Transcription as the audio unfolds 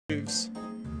caves.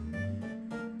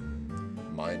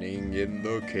 Mining in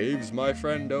the caves, my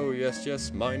friend. Oh yes,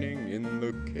 yes, mining in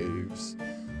the caves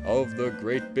of the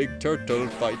great big turtle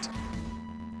fight.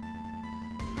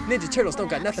 Ninja Turtles don't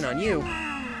got nothing on you.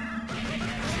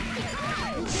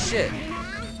 Shit.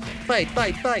 Fight,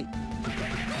 fight, fight.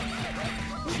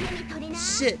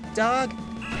 Shit, dog.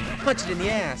 Punch it in the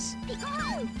ass.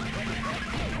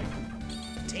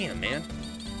 Damn, man.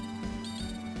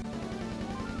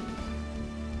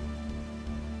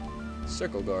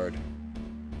 Circle guard.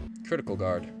 Critical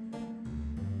guard.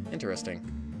 Interesting.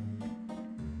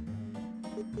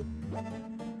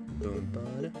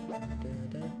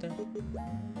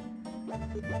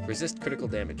 Resist critical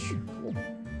damage. Cool.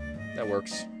 That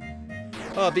works.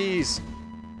 Oh, bees!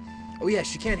 Oh yeah,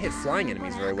 she can't hit flying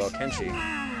enemies very well, can she?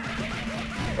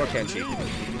 Or can she?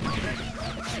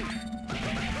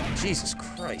 Jesus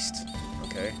Christ.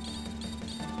 Okay.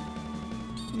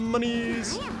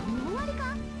 Monies!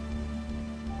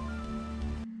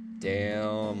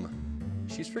 Damn.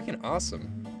 She's freaking awesome.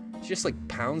 She just like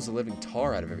pounds the living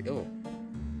tar out of every... Oh.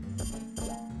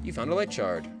 You found a light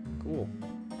shard. Cool.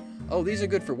 Oh, these are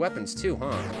good for weapons too,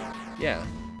 huh? Yeah.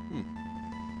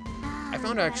 I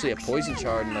found actually a poison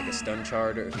shard and like a stun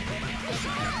shard or...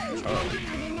 Shard.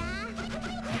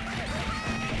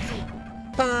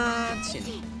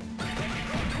 Punching.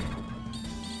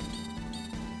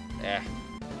 Eh.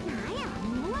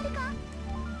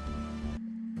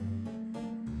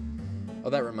 Oh,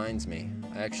 that reminds me.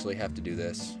 I actually have to do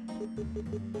this.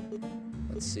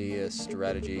 Let's see, a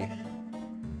strategy.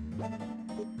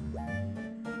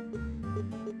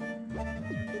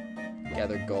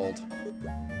 Gather gold.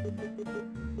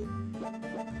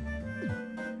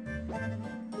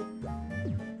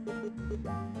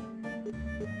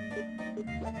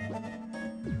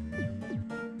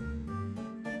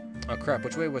 Oh crap,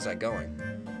 which way was I going?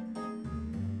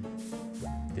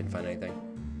 Didn't find anything.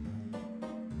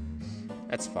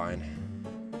 That's fine.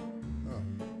 Oh.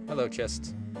 Hello,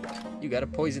 chest. You got a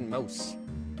poison mouse.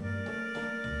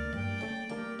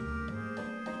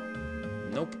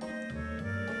 Nope.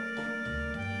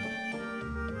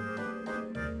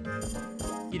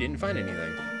 You didn't find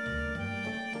anything.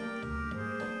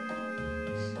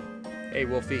 Hey,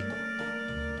 Wolfie.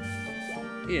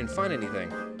 You didn't find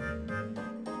anything.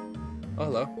 Oh,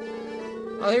 hello.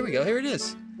 Oh, here we go. Here it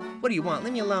is. What do you want?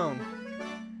 Leave me alone.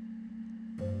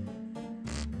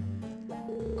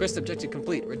 Quest objective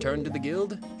complete. Return to the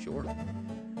guild? Sure.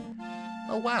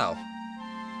 Oh, wow.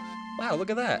 Wow, look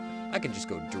at that. I can just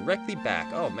go directly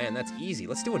back. Oh, man, that's easy.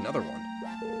 Let's do another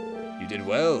one. You did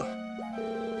well.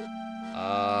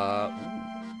 Ooh.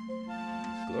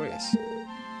 Glorious.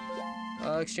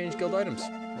 Exchange guild items.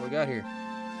 What we got here?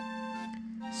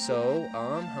 So,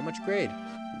 how much grade?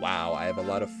 Wow, I have a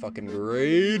lot of fucking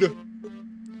grade.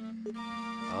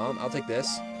 I'll take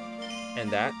this. And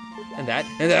that. And that.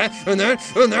 And that. And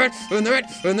that. And that. And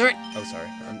that. And that. Oh, sorry.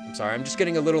 I'm sorry. I'm just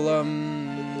getting a little,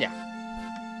 yeah.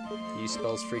 Use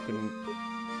spells frequent.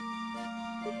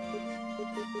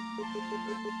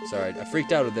 Sorry, I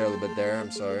freaked out there a little bit there.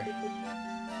 I'm sorry.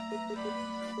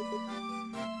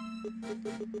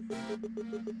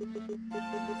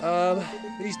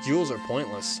 These jewels are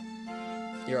pointless.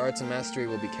 Your arts and mastery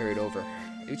will be carried over.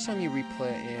 Each time you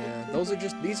replay, yeah,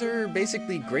 these are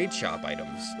basically grade shop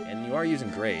items, and you are using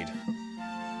grade.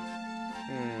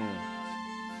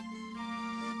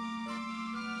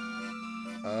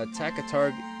 Attack a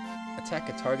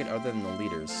target other than the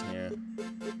leaders, yeah.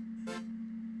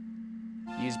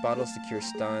 Use bottles to cure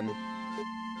stun.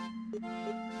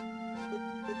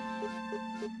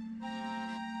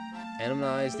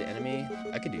 Anonymize the enemy.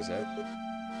 I could use that.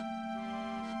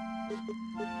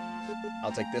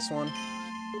 I'll take this one.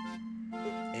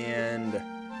 And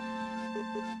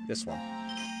this one.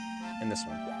 And this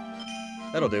one.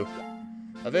 That'll do.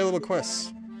 Available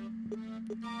quests.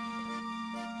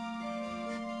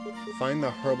 Find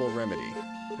the herbal remedy.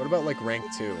 What about like rank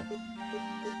 2?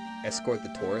 Escort the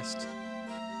tourist?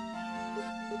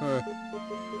 Huh.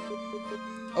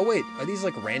 Oh wait, are these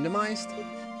like randomized?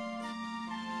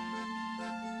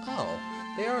 Oh,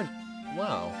 they are.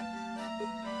 Wow.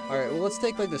 Alright, well let's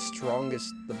take like the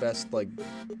strongest, the best, like,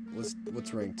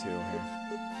 what's rank 2 here?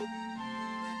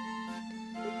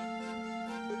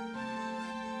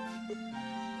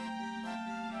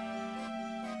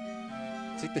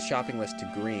 Take the shopping list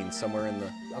to green, somewhere in the,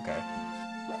 okay.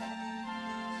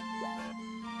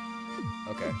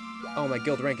 Okay. Oh, my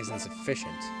guild rank is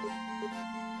insufficient.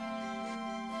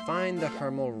 Find the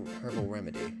herbal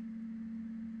remedy.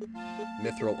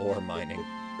 Mithril ore mining.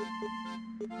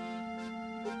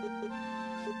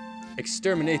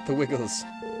 Exterminate the Wiggles.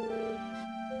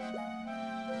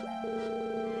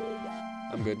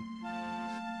 I'm good.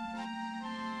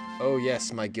 Oh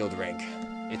yes, my guild rank.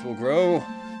 It will grow.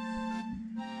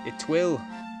 It will.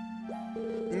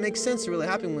 It makes sense to really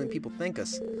happen when people thank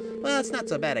us. Well, it's not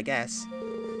so bad, I guess.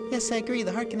 Yes, I agree,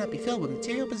 the heart cannot be filled with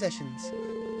material possessions.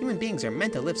 Human beings are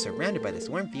meant to live surrounded by this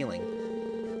warm feeling.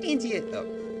 Angie,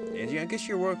 I guess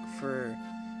you're working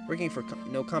for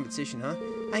no compensation, huh?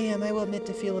 I am. I will admit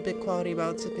to feel a bit quality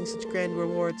about accepting such grand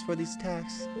rewards for these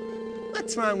tasks.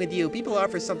 What's wrong with you? People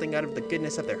offer something out of the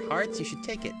goodness of their hearts. You should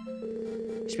take it.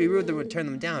 It should be rude to turn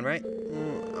them down, right?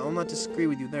 I'll not disagree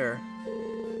with you there.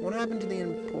 What happened to the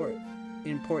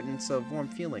importance of warm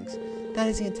feelings? That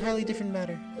is an entirely different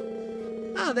matter.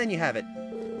 Ah, then you have it.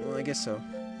 Well, I guess so.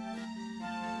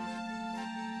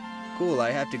 Cool,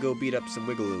 I have to go beat up some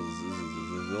wiggles.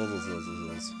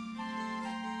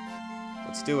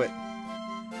 Let's do it.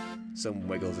 Some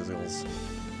wiggles.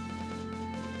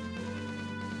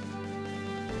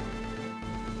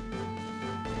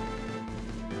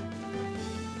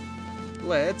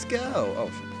 Let's go.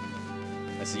 Oh,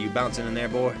 I see you bouncing in there,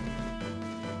 boy.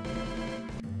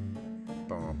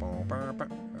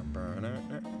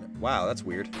 Wow, that's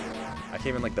weird. I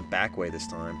came in like the back way this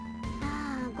time.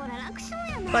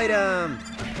 Fight him!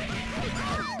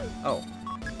 Oh.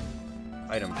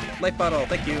 Item. Light bottle,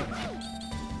 thank you.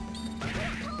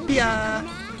 Pia!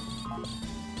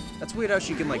 That's weird how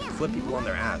she can like flip people on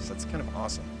their ass. That's kind of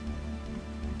awesome.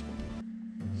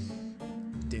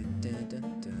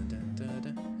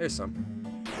 There's some.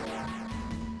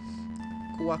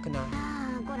 Kuwakana.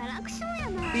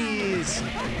 Bees!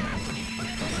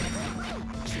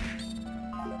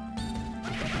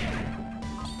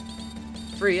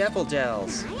 Free apple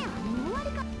gels.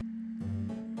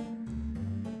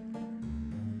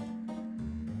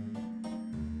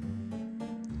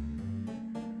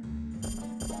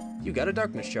 You got a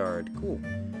darkness shard. Cool.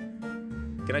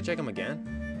 Can I check him again?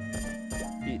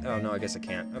 Oh, no, I guess I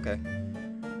can't. Okay.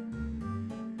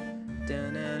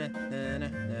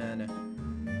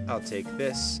 I'll take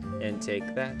this and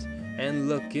take that and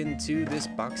look into this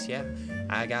box. Yeah,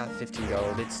 I got 15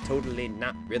 gold. It's totally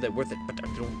not really worth it, but I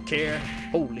don't care.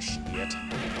 Holy shit.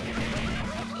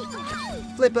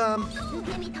 Flip 'em.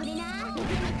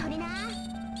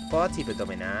 40 per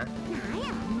domina.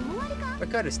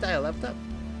 Ricardo's style leveled up.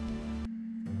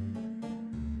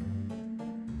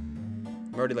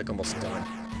 I'm already like almost done.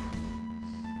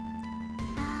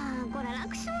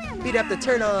 Beat up the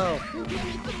turtle!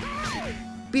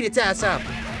 Beat its ass up!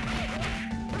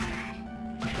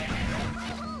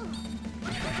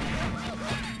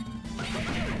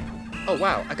 Oh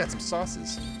wow, I got some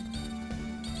sauces.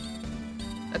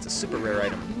 That's a super rare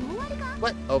item.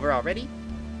 What? Over already?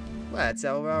 What's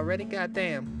over already?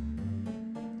 Goddamn.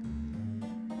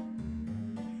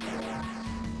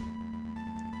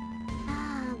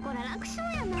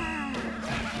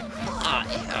 Ah,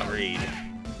 Agrsn.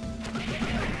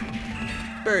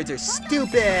 Birds are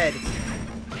stupid!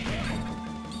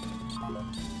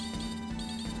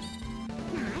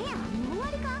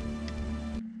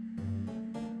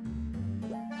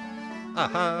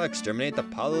 Aha! Exterminate the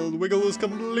pile wiggle is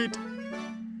complete!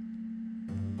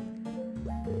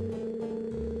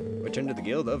 Return to the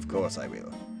guild? Of course I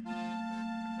will.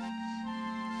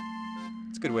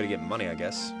 It's a good way to get money, I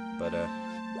guess. But, yeah.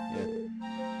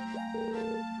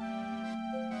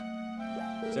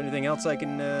 Is there anything else I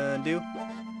can, do?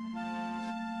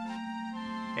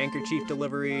 Handkerchief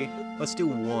delivery. Let's do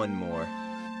one more.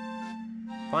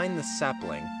 Find the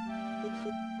sapling.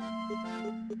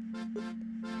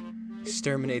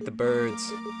 Exterminate the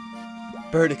birds.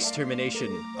 Bird extermination.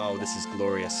 Oh, this is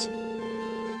glorious.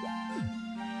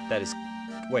 That is...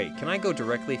 Wait, can I go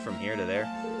directly from here to there?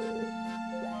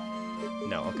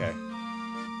 No, okay.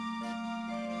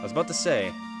 I was about to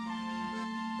say.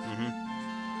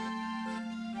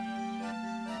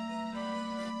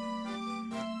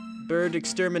 Bird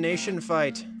extermination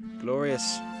fight.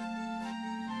 Glorious.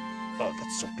 Oh,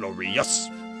 that's so glorious.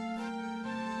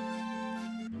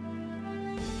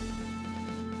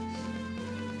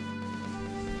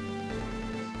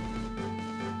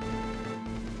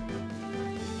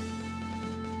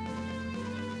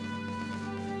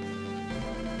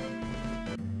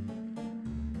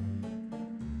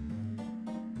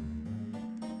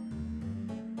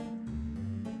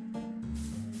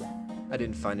 I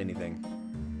didn't find anything.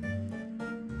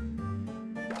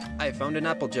 I found an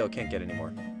apple gel, can't get any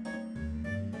more.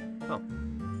 Oh.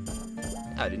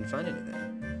 I didn't find anything.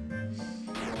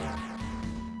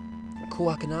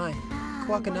 Kuwakanai.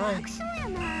 Kuwakanai.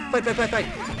 Fight, fight, fight, fight!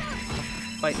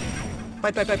 Fight.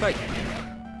 Fight, fight, fight, fight!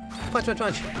 Punch, punch,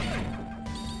 punch!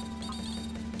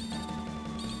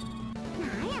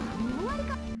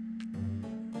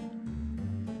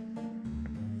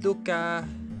 Luca.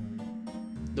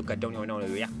 Luca, don't know,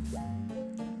 yeah.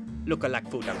 Luca like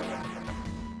food.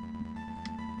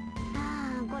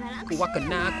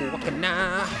 Kuwakana,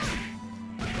 kuwakana.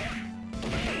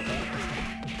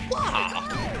 Wow.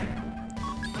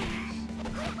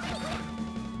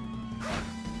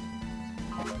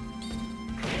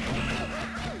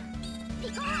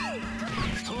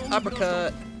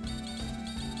 Uppercut.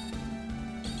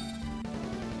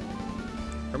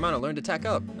 Hermana learned to tack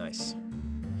up. Nice.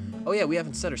 Oh yeah, we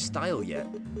haven't set her style yet.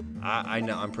 I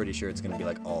know. I'm pretty sure it's gonna be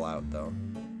like all out though.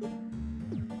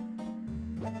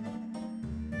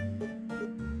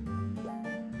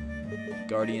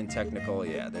 Guardian technical.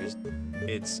 Yeah,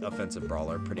 it's offensive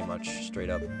brawler pretty much straight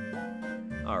up.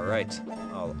 All right.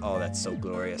 Oh, that's so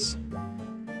glorious.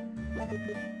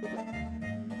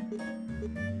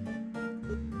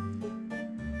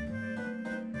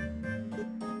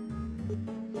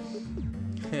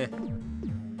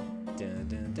 Dun,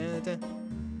 dun, dun, dun.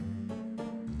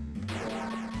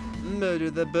 Murder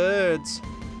the birds.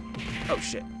 Oh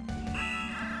shit.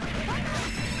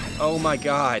 Oh my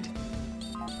god.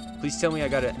 Please tell me I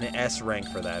got an S rank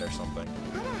for that or something.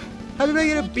 How did I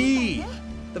get a B?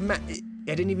 I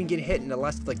didn't even get hit and it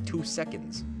lasted like 2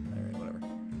 seconds. Alright, whatever.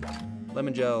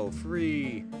 Lemon gel,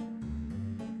 free.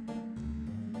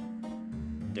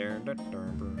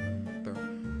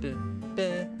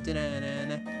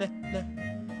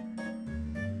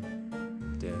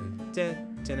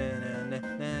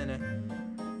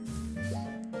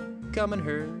 Come and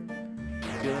hurt.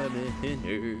 Come and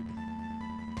hurt.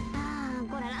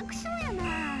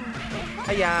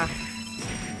 Hiya.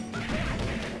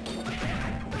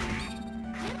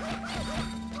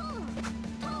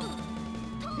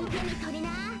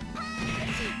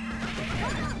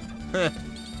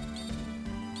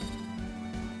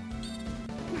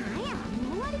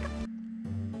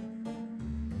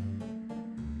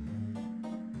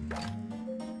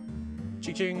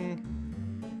 Ching.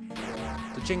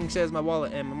 The ching says my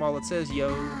wallet, and my wallet says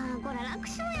yo.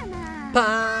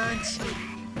 Punch!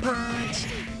 Punch!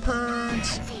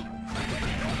 Punch!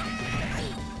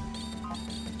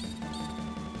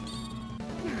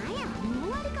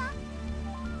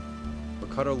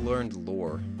 Ricardo learned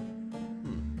lore.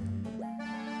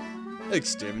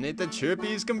 Exterminate the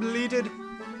chirpies completed.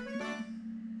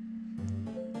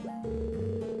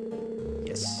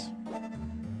 Yes.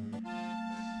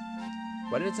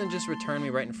 Why didn't it just return me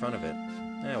right in front of it?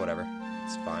 Whatever.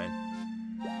 It's fine.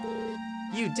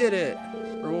 You did it!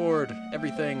 Reward,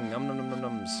 everything. Nom nom nom nom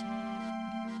noms.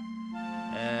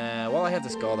 While I have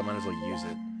this gold, I might as well use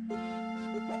it.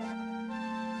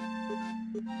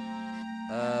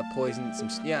 Poison some.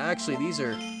 Yeah, actually, these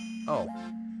are. Oh,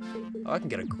 I can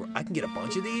get a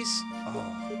bunch of these. Oh,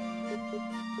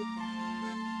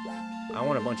 I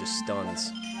want a bunch of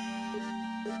stuns.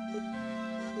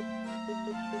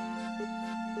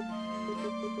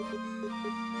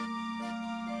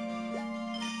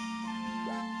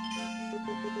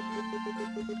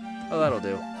 Oh, that'll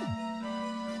do.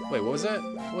 Wait, what was that?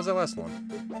 What was that last one?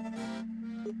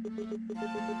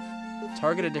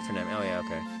 Target a different enemy. Oh, yeah,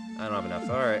 okay. I don't have enough.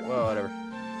 Alright, well, whatever.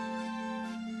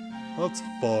 That's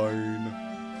fine.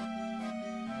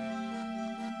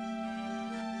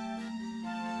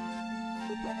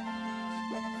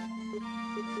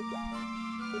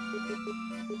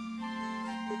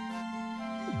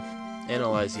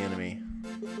 Analyze the enemy.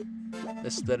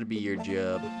 That'd be your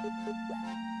job.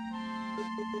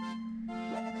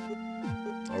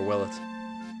 Or will it?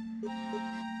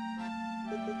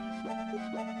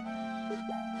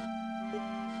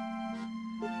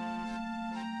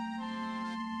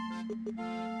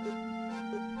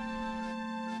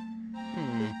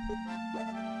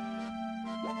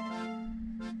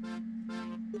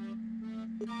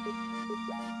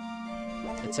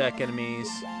 Attack enemies,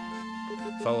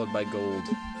 followed by gold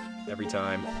every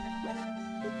time.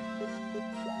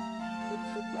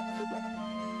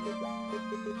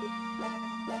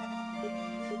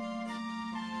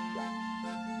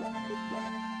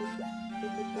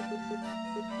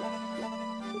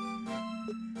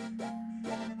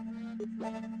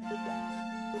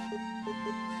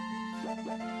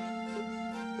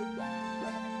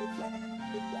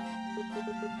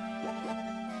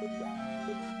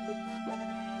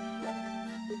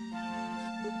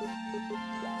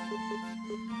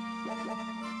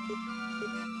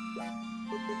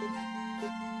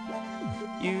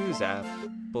 Use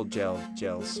apple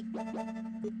gels.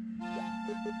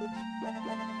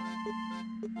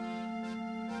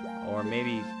 Or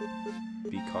maybe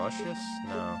be cautious?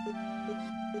 No.